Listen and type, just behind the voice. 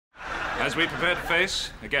As we prepare to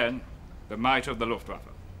face, again, the might of the Luftwaffe.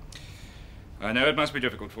 I know it must be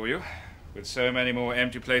difficult for you, with so many more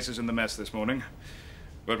empty places in the mess this morning,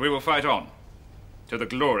 but we will fight on, to the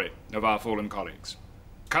glory of our fallen colleagues.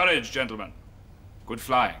 Courage, gentlemen. Good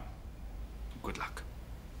flying. Good luck.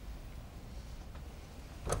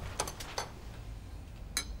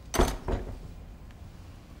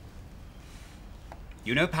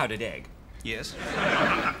 You know powdered egg? Yes.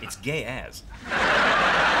 It's gay as.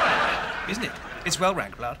 Isn't it? It's well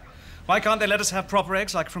ranked, blood. Why can't they let us have proper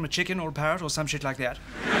eggs, like from a chicken or a parrot or some shit like that?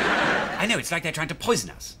 I know, it's like they're trying to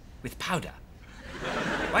poison us with powder.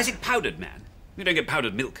 Why is it powdered, man? We don't get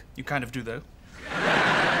powdered milk. You kind of do, though.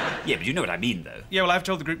 Yeah, but you know what I mean, though. Yeah, well, I've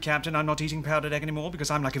told the group captain I'm not eating powdered egg anymore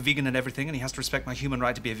because I'm like a vegan and everything, and he has to respect my human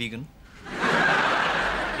right to be a vegan.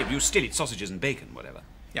 Yeah, but you still eat sausages and bacon, whatever.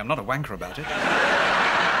 Yeah, I'm not a wanker about it.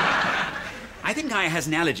 I think I has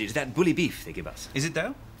an allergy to that bully beef they give us. Is it,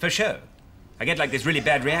 though? For sure. I get like this really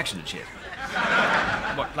bad reaction and shit.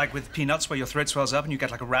 What, like with peanuts where your throat swells up and you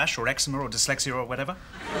get like a rash or eczema or dyslexia or whatever?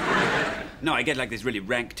 No, I get like this really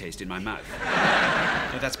rank taste in my mouth.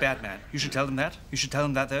 Yeah, that's bad, man. You should tell them that. You should tell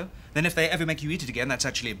them that, though. Then if they ever make you eat it again, that's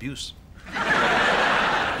actually abuse.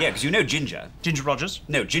 Yeah, because you know Ginger. Ginger Rogers?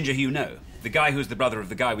 No, Ginger who you know. The guy who's the brother of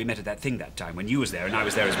the guy we met at that thing that time when you was there and I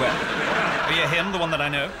was there as well. Oh, yeah, him, the one that I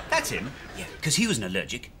know? That's him. Yeah, because he was an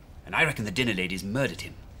allergic. And I reckon the dinner ladies murdered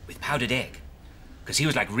him with powdered egg. Because he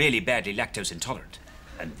was like really badly lactose intolerant.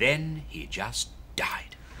 And then he just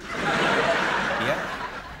died. Yeah?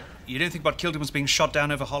 You don't think what killed him was being shot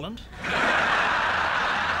down over Holland?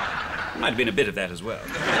 Might have been a bit of that as well.